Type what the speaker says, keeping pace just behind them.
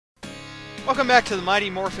Welcome back to the Mighty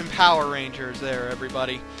Morphin Power Rangers there,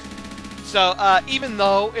 everybody. So, even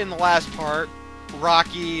though in the last part,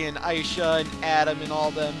 Rocky and Aisha and Adam and all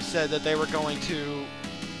them said that they were going to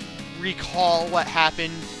recall what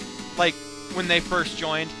happened, like, when they first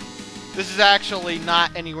joined, this is actually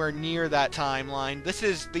not anywhere near that timeline. This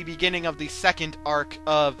is the beginning of the second arc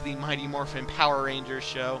of the Mighty Morphin Power Rangers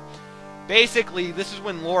show. Basically, this is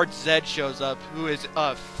when Lord Zed shows up, who is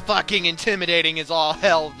a fucking intimidating as all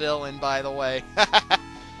hell villain, by the way.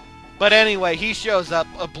 But anyway, he shows up,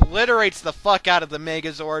 obliterates the fuck out of the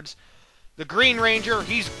Megazords. The Green Ranger,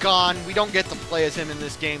 he's gone. We don't get to play as him in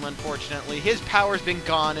this game, unfortunately. His power's been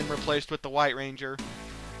gone and replaced with the White Ranger.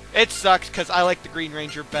 It sucks, because I like the Green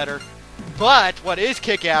Ranger better. But what is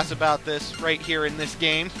kick-ass about this right here in this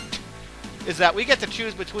game is that we get to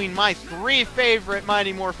choose between my 3 favorite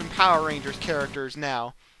Mighty Morphin Power Rangers characters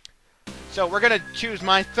now. So we're going to choose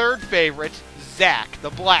my 3rd favorite, Zack, the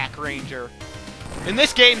Black Ranger. In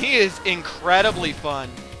this game, he is incredibly fun.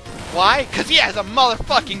 Why? Because he has a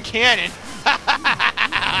motherfucking cannon.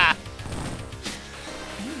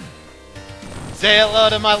 Say hello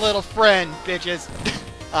to my little friend, bitches.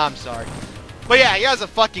 I'm sorry. But yeah, he has a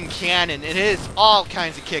fucking cannon. It is all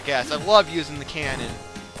kinds of kick-ass. I love using the cannon.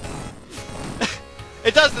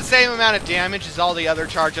 It does the same amount of damage as all the other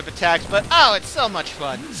charge-up attacks, but oh, it's so much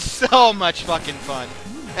fun. So much fucking fun.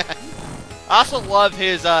 I also love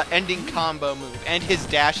his ending combo move and his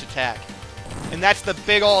dash attack. And that's the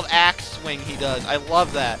big old axe swing he does. I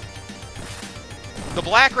love that. The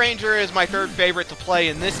Black Ranger is my 3rd favorite to play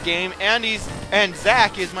in this game, and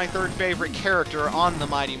Zack is my 3rd favorite character on the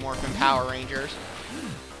Mighty Morphin Power Rangers.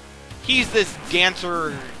 He's this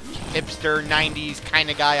dancer, hipster, 90s kind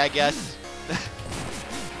of guy, I guess.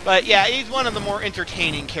 But yeah, he's one of the more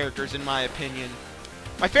entertaining characters in my opinion.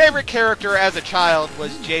 My favorite character as a child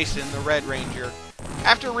was Jason, the Red Ranger.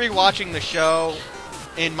 After rewatching the show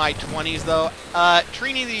in my 20s though,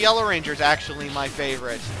 Trini the Yellow Ranger is actually my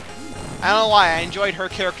favorite. I don't know why, I enjoyed her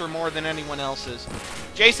character more than anyone else's.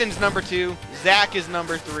 Jason's number 2, Zack is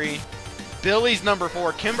number 3, Billy's number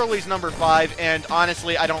 4, Kimberly's number 5, and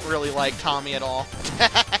honestly, I don't really like Tommy at all.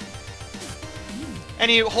 And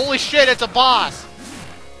holy shit, it's a boss!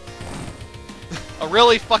 A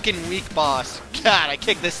really fucking weak boss. God, I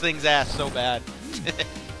kicked this thing's ass so bad.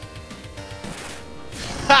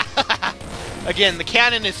 Again, the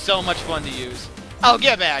cannon is so much fun to use. Oh,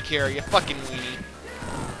 get back here, you fucking weenie.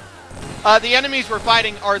 The enemies we're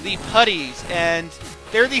fighting are the Putties, and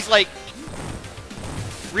they're these, like...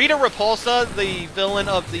 Rita Repulsa, the villain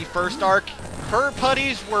of the first arc, her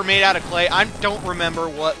putties were made out of clay. I don't remember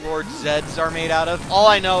what Lord Zed's are made out of. All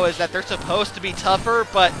I know is that they're supposed to be tougher,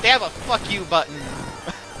 but they have a fuck you button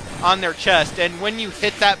on their chest, and when you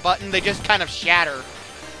hit that button, they just kind of shatter.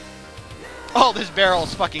 Oh, this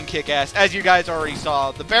barrel's fucking kick-ass, as you guys already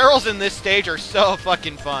saw. The barrels in this stage are so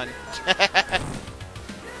fucking fun.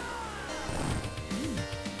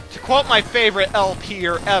 To quote my favorite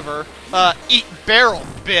LPer ever, eat barrel,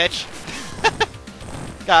 bitch.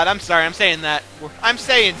 God, I'm sorry, I'm saying that. I'm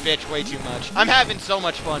saying bitch way too much. I'm having so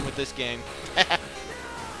much fun with this game.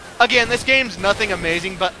 Again, this game's nothing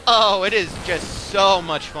amazing, but oh, it is just so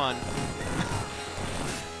much fun.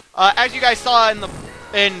 As you guys saw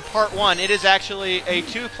in part 1, it is actually a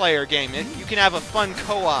 2-player game. You can have a fun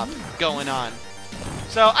co-op going on.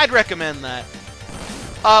 So, I'd recommend that.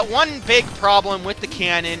 One big problem with the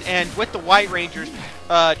cannon and with the White Ranger's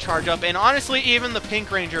charge up, and honestly even the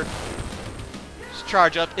Pink Ranger's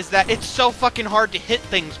charge up, is that it's so fucking hard to hit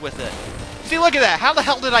things with it. See, look at that. How the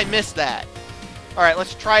hell did I miss that? Alright,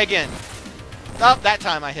 let's try again. Oh, that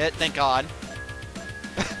time I hit, thank God.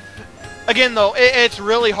 Again, though, it's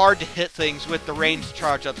really hard to hit things with the ranged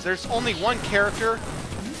charge-ups. There's only one character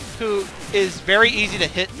who is very easy to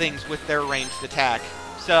hit things with their ranged attack.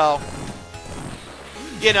 So,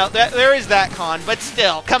 you know, there is that con, but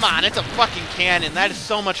still, come on, it's a fucking cannon. That is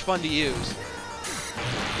so much fun to use.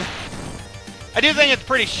 I do think it's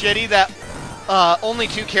pretty shitty that only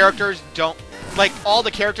 2 characters don't... Like, all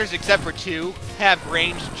the characters except for 2 have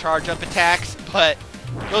ranged charge-up attacks, but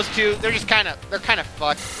those 2, they're just kind of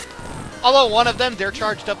fucked. Although one of them, their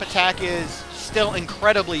charged-up attack is still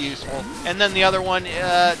incredibly useful, and then the other one,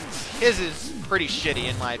 his is pretty shitty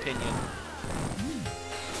in my opinion.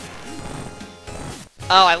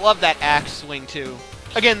 Oh, I love that axe swing too.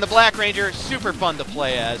 Again, the Black Ranger, super fun to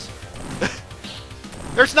play as.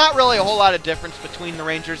 There's not really a whole lot of difference between the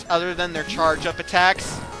Rangers other than their charge-up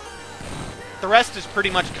attacks. The rest is pretty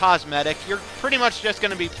much cosmetic. You're pretty much just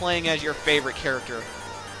going to be playing as your favorite character.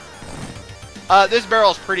 This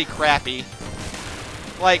barrel's pretty crappy.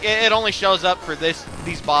 Like, it only shows up for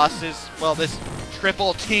these bosses. Well, this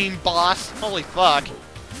triple team boss. Holy fuck.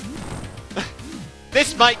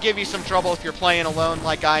 This might give you some trouble if you're playing alone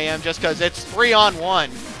like I am, just because it's 3-on-1.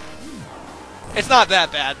 It's not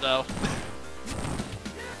that bad, though.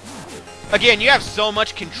 Again, you have so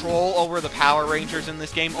much control over the Power Rangers in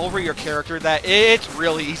this game, over your character, that it's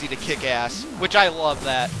really easy to kick ass, which I love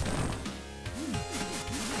that.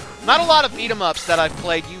 Not a lot of beat-em-ups that I've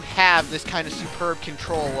played you have this kind of superb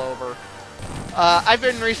control over. I've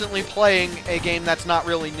been recently playing a game that's not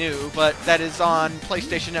really new, but that is on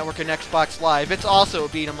PlayStation Network and Xbox Live. It's also a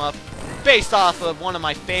beat-em-up, based off of one of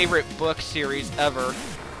my favorite book series ever,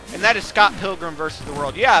 and that is Scott Pilgrim vs. the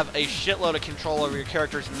World. You have a shitload of control over your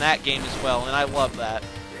characters in that game as well, and I love that.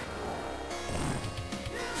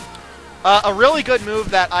 A really good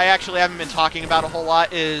move that I actually haven't been talking about a whole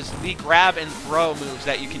lot is the grab and throw moves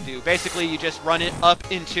that you can do. Basically, you just run it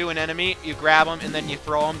up into an enemy, you grab them, and then you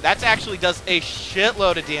throw them. That actually does a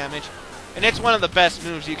shitload of damage, and it's one of the best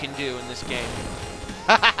moves you can do in this game.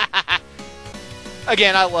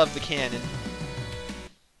 Again, I love the cannon.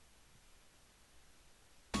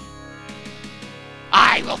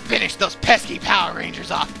 I will finish those pesky Power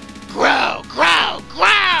Rangers off. Grow, grow,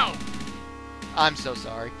 grow! I'm so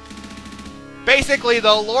sorry. Basically,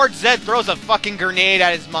 though, Lord Zed throws a fucking grenade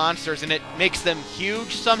at his monsters, and it makes them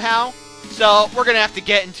huge somehow. So, we're gonna have to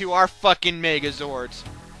get into our fucking Megazords.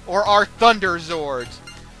 Or our Thunder Zords.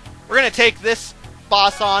 We're gonna take this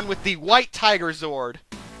boss on with the White Tiger Zord.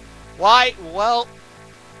 Why? Well,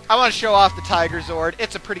 I want to show off the Tiger Zord.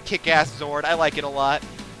 It's a pretty kick-ass Zord. I like it a lot.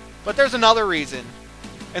 But there's another reason.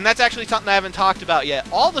 And that's actually something I haven't talked about yet.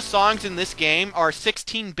 All the songs in this game are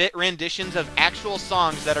 16-bit renditions of actual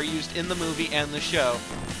songs that are used in the movie and the show.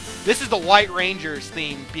 This is the White Rangers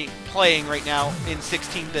theme playing right now in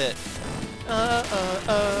 16-bit.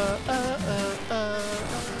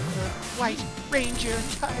 White Ranger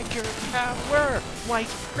Tiger Power!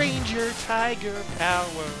 White Ranger Tiger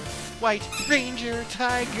Power! White Ranger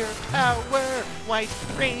Tiger Power! White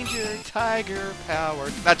Ranger Tiger Power!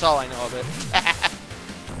 That's all I know of it.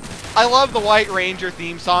 I love the White Ranger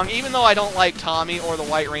theme song, even though I don't like Tommy or the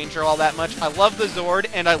White Ranger all that much. I love the Zord,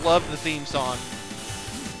 and I love the theme song.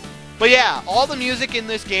 But yeah, all the music in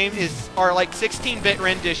this game are like 16-bit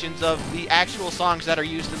renditions of the actual songs that are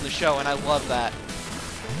used in the show, and I love that.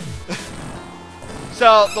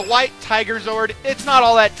 So, the White Tiger Zord, it's not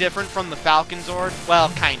all that different from the Falcon Zord. Well,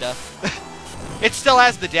 kinda. It still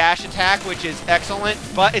has the dash attack, which is excellent,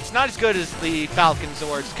 but it's not as good as the Falcon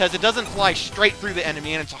Zords, because it doesn't fly straight through the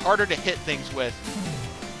enemy, and it's harder to hit things with.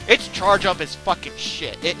 Its charge up is fucking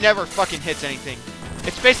shit. It never fucking hits anything.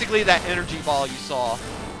 It's basically that energy ball you saw.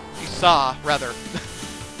 Rather.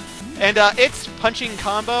 And its punching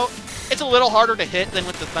combo, it's a little harder to hit than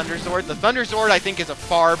with the Thunder Zord. The Thunder Zord, I think, is a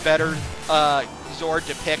far better Zord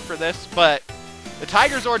to pick for this, but the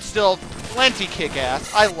Tiger Zord's still plenty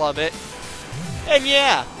kick-ass. I love it. And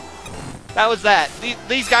yeah, that was that.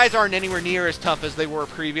 These guys aren't anywhere near as tough as they were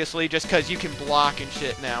previously, just because you can block and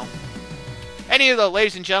shit now. Anyway,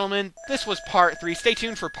 ladies and gentlemen, this was part 3. Stay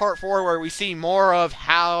tuned for part 4, where we see more of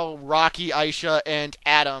how Rocky, Aisha, and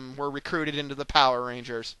Adam were recruited into the Power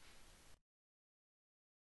Rangers.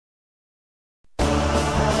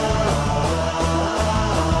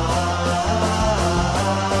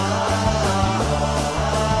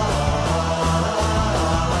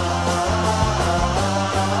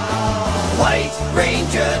 White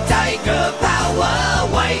Ranger Tiger Power,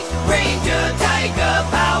 White Ranger Tiger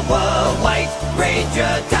Power, White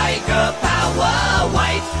Ranger Tiger